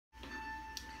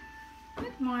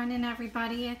Good morning,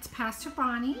 everybody. It's Pastor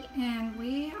Bonnie, and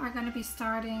we are going to be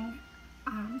starting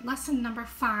lesson number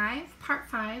 5, part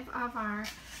 5 of our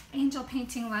angel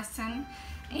painting lesson.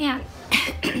 And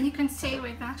you can see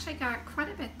we've actually got quite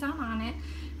a bit done on it.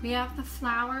 We have the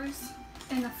flowers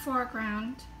in the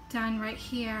foreground done right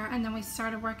here, and then we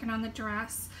started working on the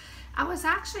dress. I was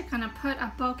actually going to put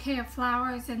a bouquet of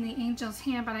flowers in the angel's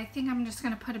hand, but I think I'm just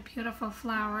going to put a beautiful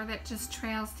flower that just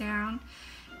trails down.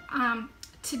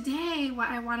 Today, what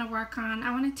I want to work on,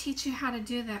 I want to teach you how to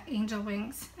do the angel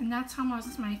wings, and that's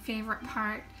almost my favorite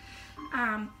part.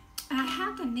 And I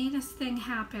had the neatest thing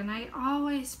happen. I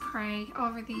always pray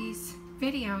over these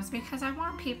videos because I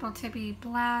want people to be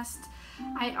blessed.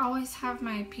 I always have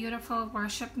my beautiful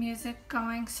worship music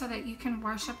going so that you can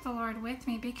worship the Lord with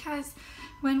me, because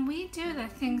when we do the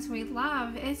things we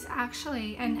love, it's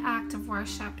actually an act of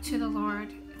worship to the Lord.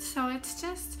 So it's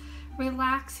just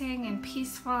relaxing and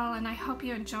peaceful, and I hope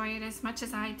you enjoy it as much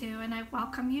as I do, and I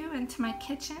welcome you into my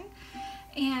kitchen.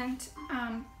 And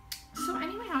so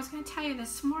anyway, I was going to tell you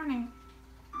this morning,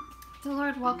 the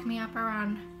Lord woke me up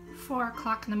around 4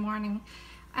 o'clock in the morning,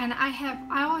 and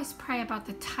I always pray about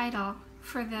the title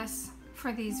for these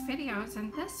videos,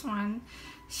 and this one,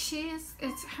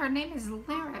 her name is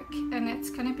Lyric, and it's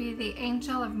going to be the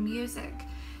Angel of Music.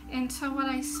 And so what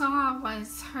I saw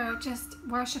was her just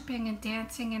worshiping and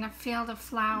dancing in a field of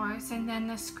flowers, and then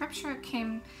the scripture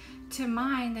came to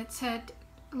mind that said,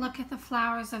 look at the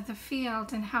flowers of the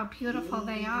field and how beautiful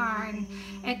they are.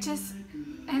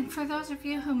 And for those of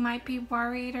you who might be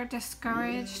worried or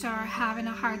discouraged or having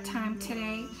a hard time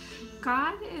today,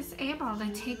 God is able to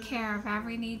take care of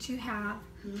every need you have.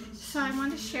 So I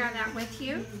want to share that with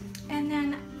you. And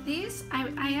then these,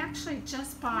 I actually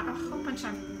just bought a whole bunch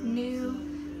of new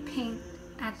paint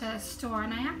at the store,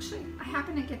 and I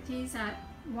happen to get these at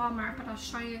Walmart, but I'll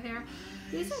show you there.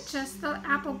 These are just the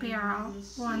apple barrel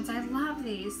ones. I love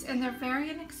these, and they're very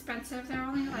inexpensive. They're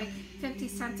only like 50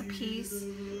 cents a piece.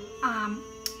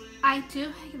 I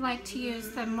do like to use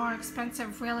the more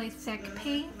expensive, really thick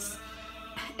paints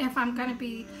if I'm going to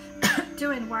be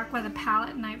doing work with a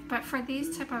palette knife, but for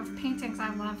these type of paintings,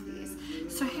 I love these.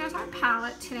 So here's our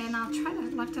palette today, and I'll try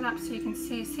to lift it up so you can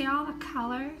see all the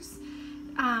colors.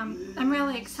 I'm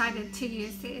really excited to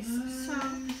use these. So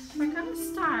we're going to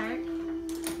start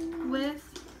with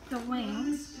the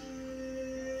wings.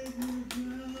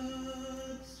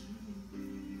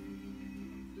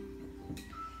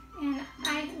 And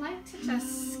I like to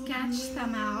just sketch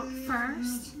them out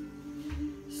first.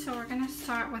 So we're going to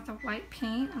start with the white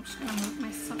paint. I'm just going to move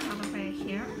myself out of the way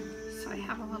here so I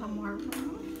have a little more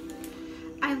room.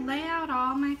 I lay out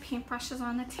all my paintbrushes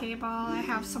on the table. I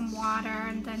have some water,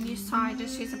 and then you saw I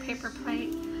just use a paper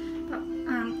plate. But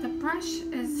the brush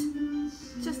is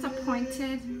just a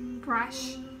pointed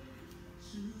brush.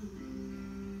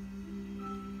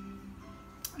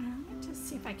 Let me just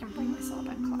see if I can bring this a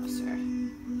little bit closer.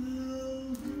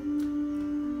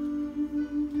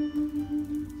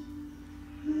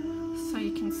 So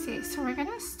you can see. So we're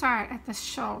going to start at the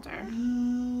shoulder.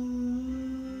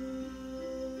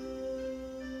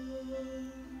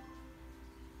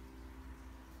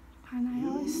 And I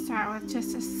always start with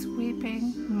just a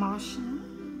sweeping motion.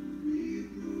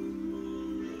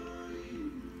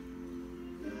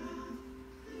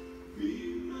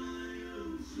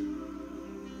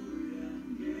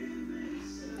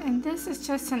 And this is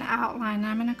just an outline.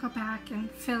 I'm going to go back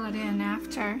and fill it in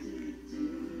after.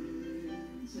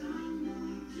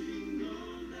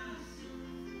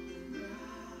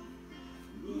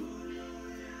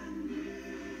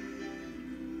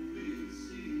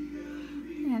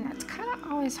 And it's kind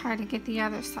of always hard to get the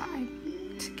other side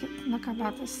to look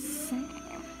about the same.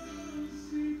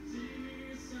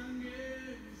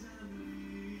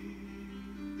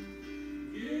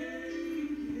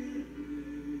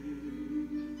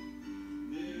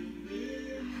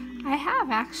 I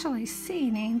have actually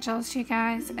seen angels, you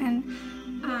guys, and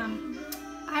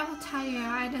I will tell you,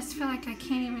 I just feel like I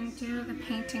can't even do the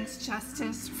paintings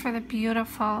justice for the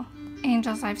beautiful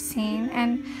angels I've seen.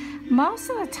 And most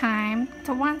of the time,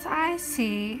 the ones I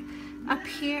see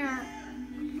appear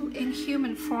in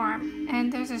human form.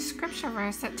 And there's a scripture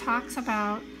verse that talks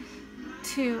about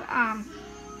to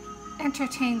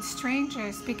entertain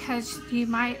strangers, because you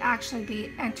might actually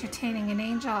be entertaining an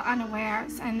angel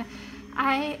unawares. And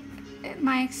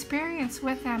my experience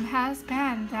with them has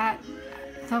been that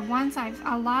a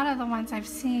lot of the ones I've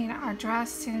seen are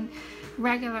dressed in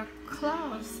regular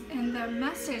clothes, and their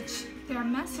message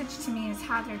to me is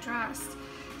how they're dressed.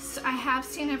 So I have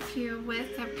seen a few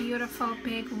with the beautiful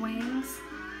big wings,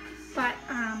 but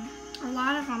a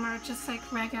lot of them are just like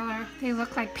regular. They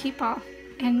look like people,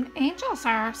 And angels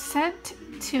are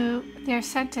they're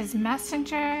sent as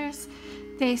messengers.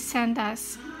 They send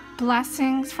us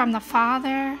blessings from the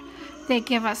Father. They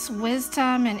give us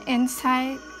wisdom and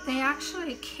insight. They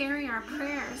actually carry our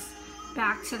prayers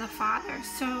back to the Father.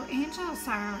 So angels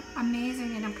are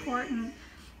amazing and important,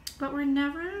 but we're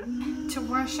never to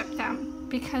worship them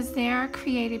because they are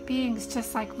created beings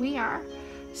just like we are.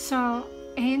 So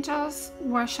angels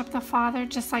worship the Father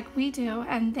just like we do,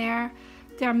 and they're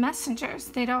messengers.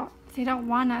 They don't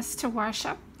want us to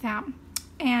worship them.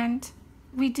 And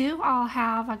we do all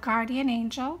have a guardian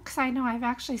angel, because I know I've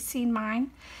actually seen mine.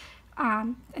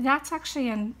 That's actually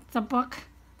in the book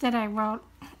that I wrote.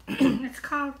 It's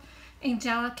called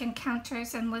Angelic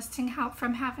Encounters Enlisting Help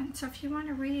from Heaven. So if you want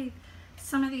to read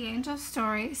some of the angel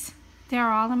stories, they're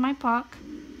all in my book.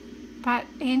 But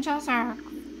angels are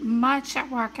much at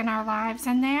work in our lives,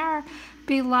 and they are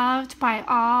beloved by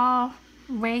all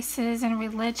races and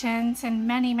religions, and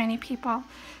many, many people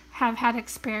have had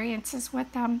experiences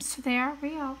with them, so they are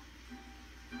real.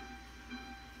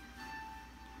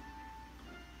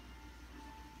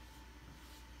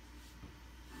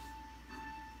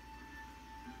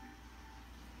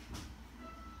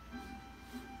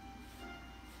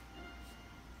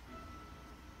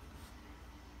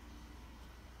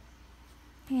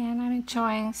 And I'm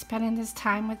enjoying spending this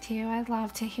time with you. I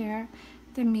love to hear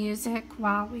the music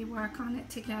while we work on it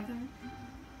together.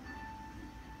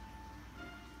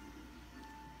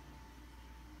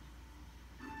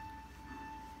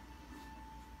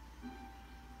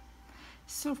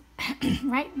 So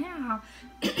right now,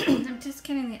 I'm just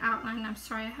getting the outline. I'm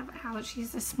sorry, I have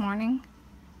allergies this morning.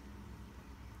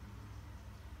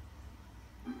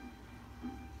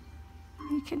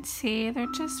 You can see they're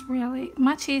just really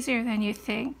much easier than you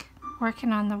think,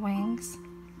 working on the wings.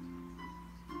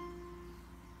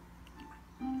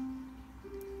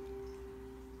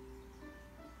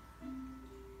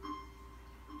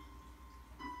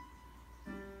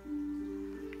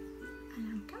 And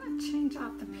I'm going to change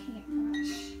out the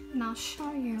paintbrush, and I'll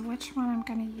show you which one I'm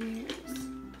going to use.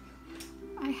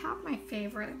 I have my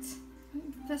favorites.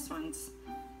 This one's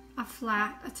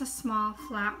it's a small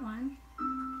flat one.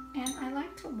 And I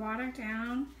like to water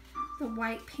down the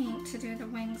white paint to do the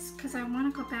wings, because I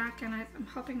want to go back and I'm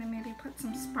hoping to maybe put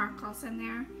some sparkles in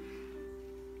there.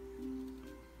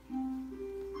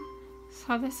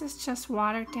 So this is just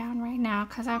watered down right now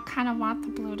because I kind of want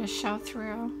the blue to show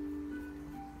through.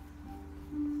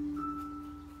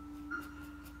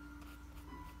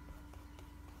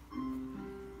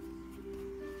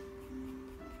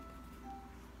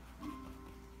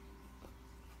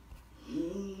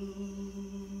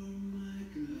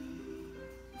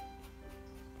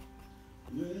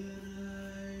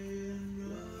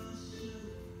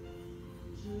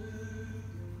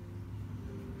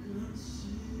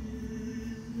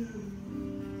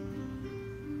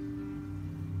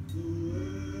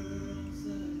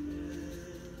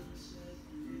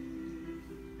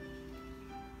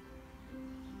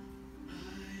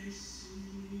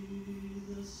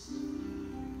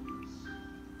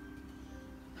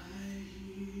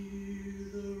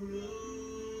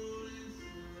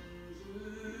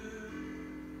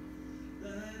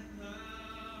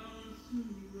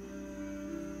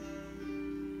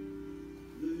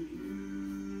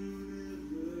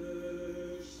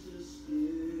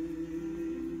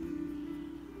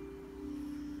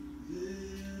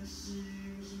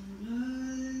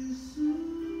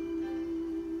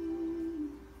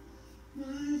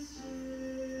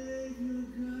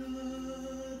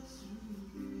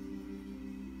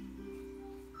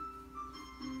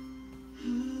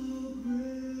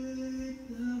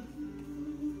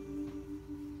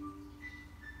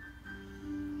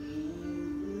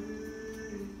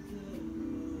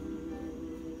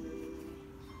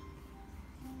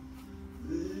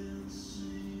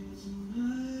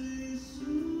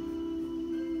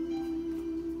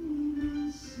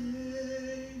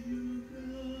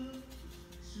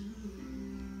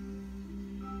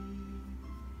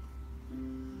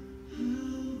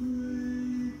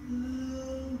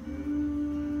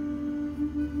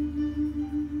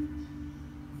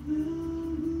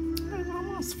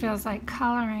 Feels like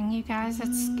coloring, you guys.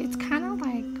 It's kind of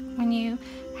like when you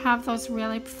have those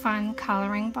really fun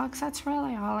coloring books. That's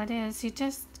really all it is. You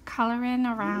just color in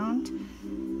around,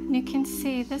 and you can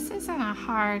see this isn't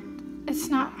it's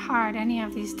not hard, any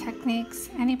of these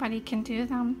techniques. Anybody can do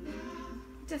them.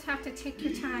 You just have to take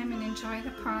your time and enjoy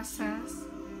the process.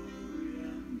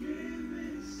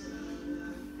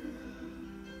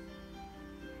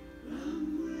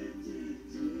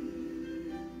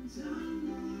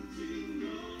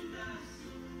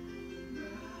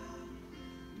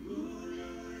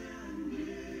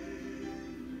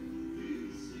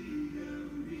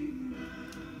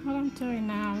 what I'm doing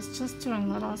now is just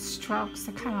doing little strokes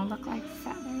that kind of look like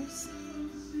feathers.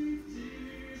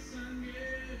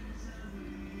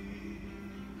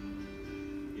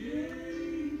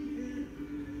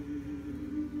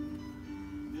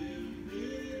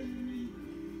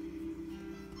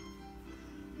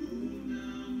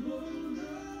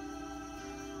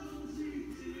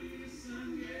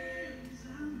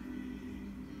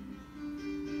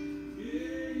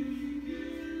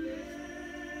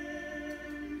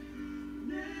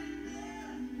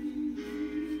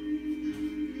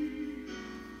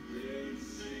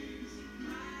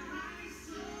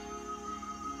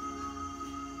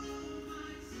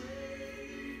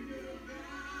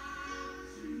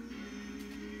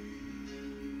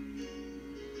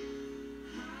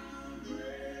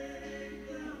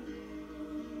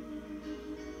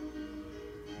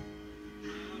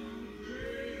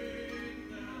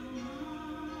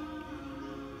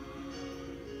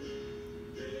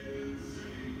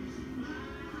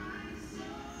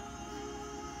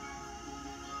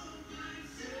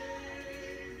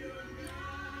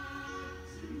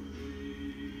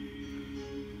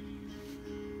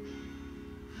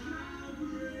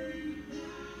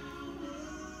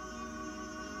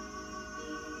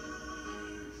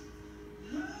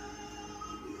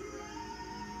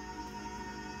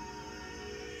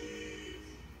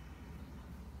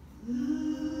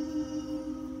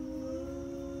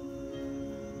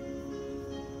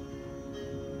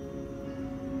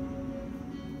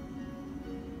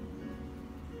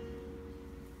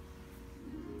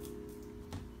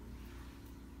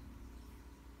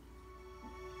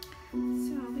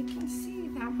 So we can see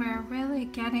that we're really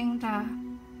getting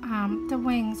the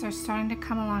wings are starting to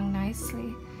come along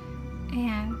nicely.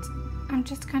 And I'm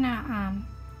just gonna,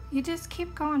 you just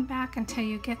keep going back until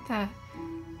you get the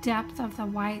depth of the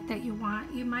white that you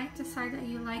want. You might decide that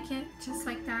you like it just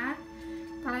like that,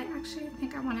 but I actually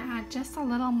think I want to add just a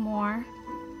little more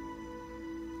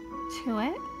to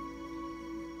it.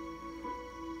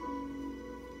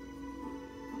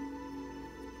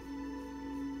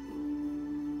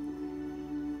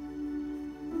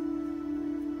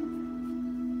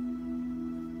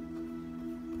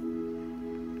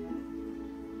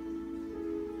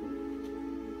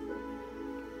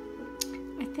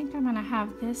 I think I'm going to have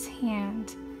this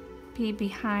hand be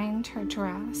behind her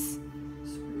dress.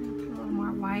 So we're going to put a little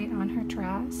more white on her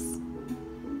dress.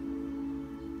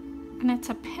 And it's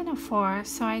a pinafore,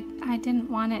 so I didn't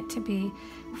want it to be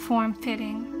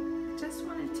form-fitting. I just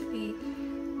want it to be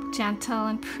gentle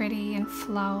and pretty and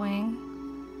flowing.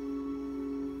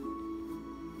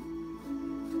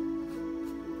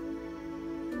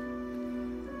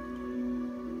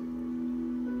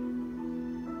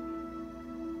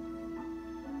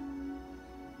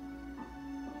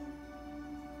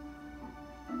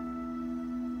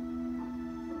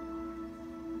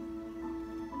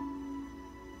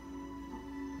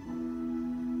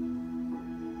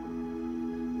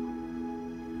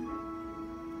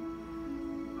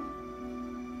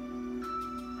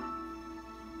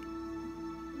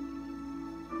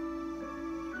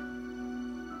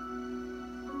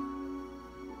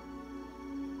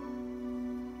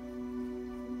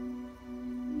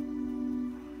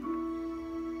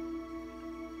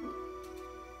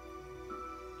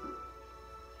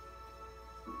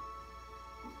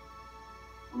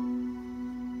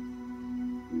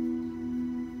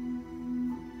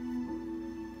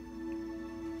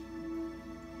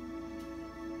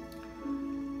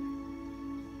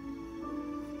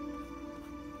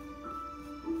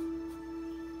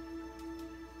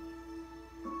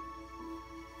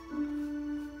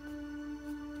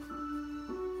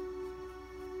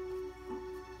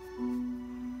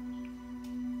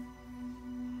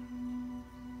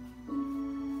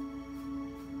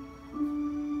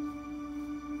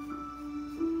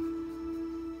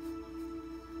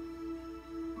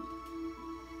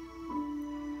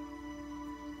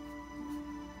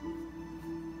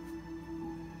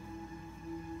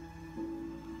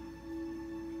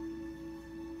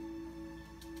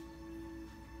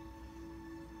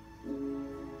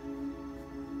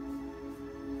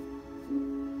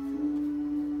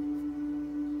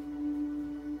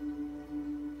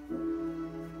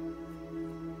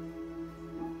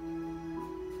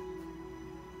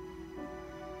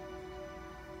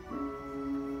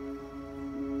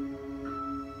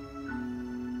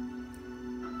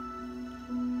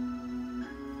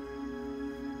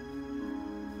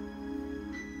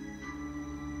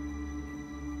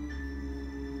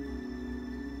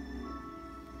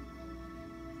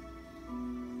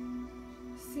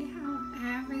 See how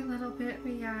every little bit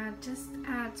we add just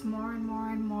adds more and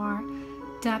more and more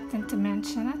depth and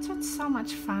dimension. That's what's so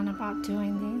much fun about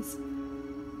doing these.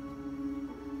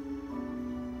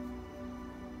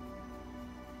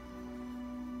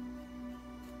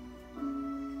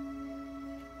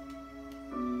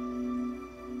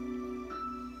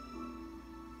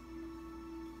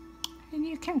 And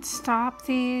you can stop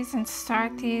these and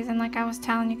start these, and like I was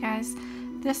telling you guys,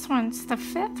 this one's the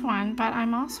 5th one, but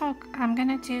I'm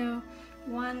gonna do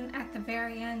one at the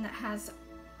very end that has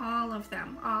all of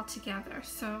them all together.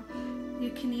 So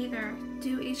you can either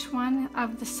do each one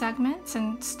of the segments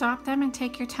and stop them and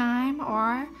take your time,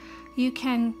 or you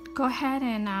can go ahead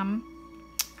and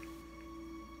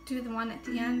do the one at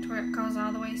the end where it goes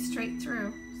all the way straight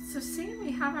through. So see,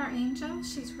 we have our angel.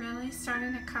 She's really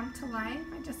starting to come to life.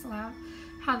 I just love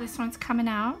how this one's coming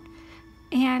out.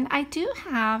 And I do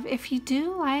have, if you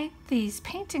do like these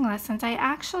painting lessons, I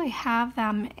actually have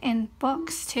them in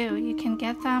books too. You can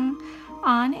get them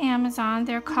on Amazon.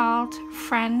 They're called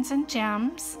Friends and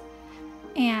Gems.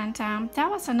 And that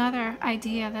was another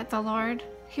idea that the Lord,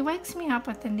 He wakes me up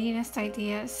with the neatest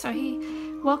ideas. So He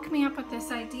woke me up with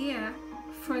this idea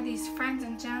for these Friends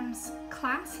and Gems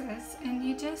classes, and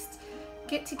you just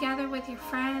get together with your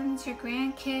friends, your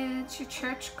grandkids, your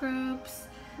church groups.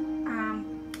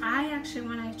 I actually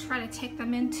want to try to take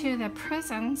them into the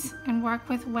prisons and work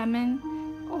with women,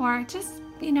 or just,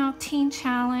 you know, teen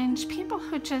challenge, people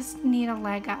who just need a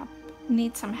leg up,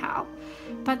 need some help.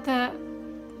 But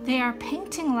they are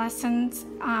painting lessons.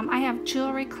 I have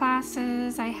jewelry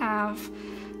classes. I have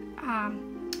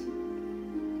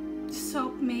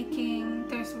soap making.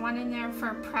 There's one in there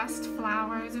for pressed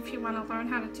flowers if you want to learn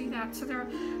how to do that. So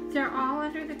they're all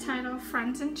under the title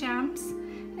Friends and Gems,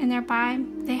 and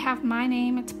they have my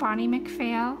name. It's Bonnie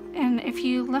McPhail, and if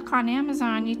you look on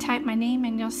Amazon, you type my name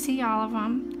and you'll see all of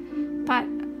them. But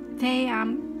they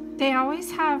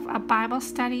always have a Bible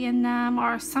study in them,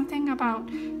 or something about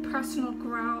personal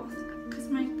growth, because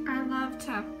I love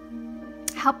to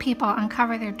help people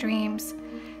uncover their dreams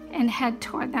and head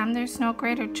toward them. There's no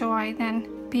greater joy than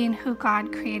being who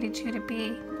God created you to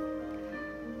be.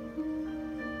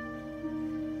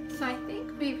 So I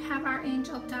think we have our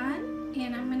angel done,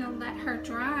 and I'm going to let her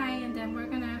dry, and then we're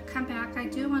going to come back. I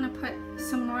do want to put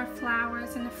some more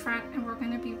flowers in the front, and we're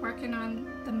going to be working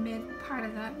on the mid part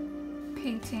of the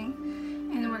painting,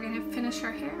 and then we're going to finish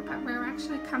her hair. But we're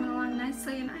actually coming along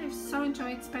nicely, and I have so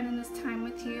enjoyed spending this time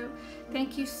with you.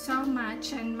 Thank you so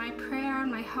much, and my prayer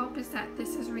and my hope is that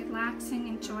this is relaxing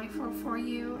and joyful for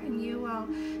you, and you will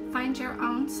find your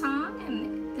own song.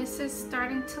 And this is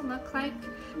starting to look like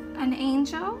an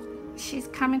angel. She's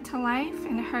coming to life,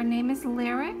 and her name is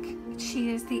Lyric. She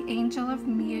is the angel of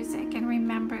music, and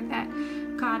remember that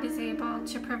God is able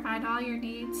to provide all your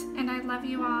needs. And I love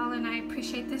you all, and I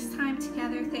appreciate this time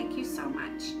together. Thank you so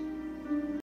much.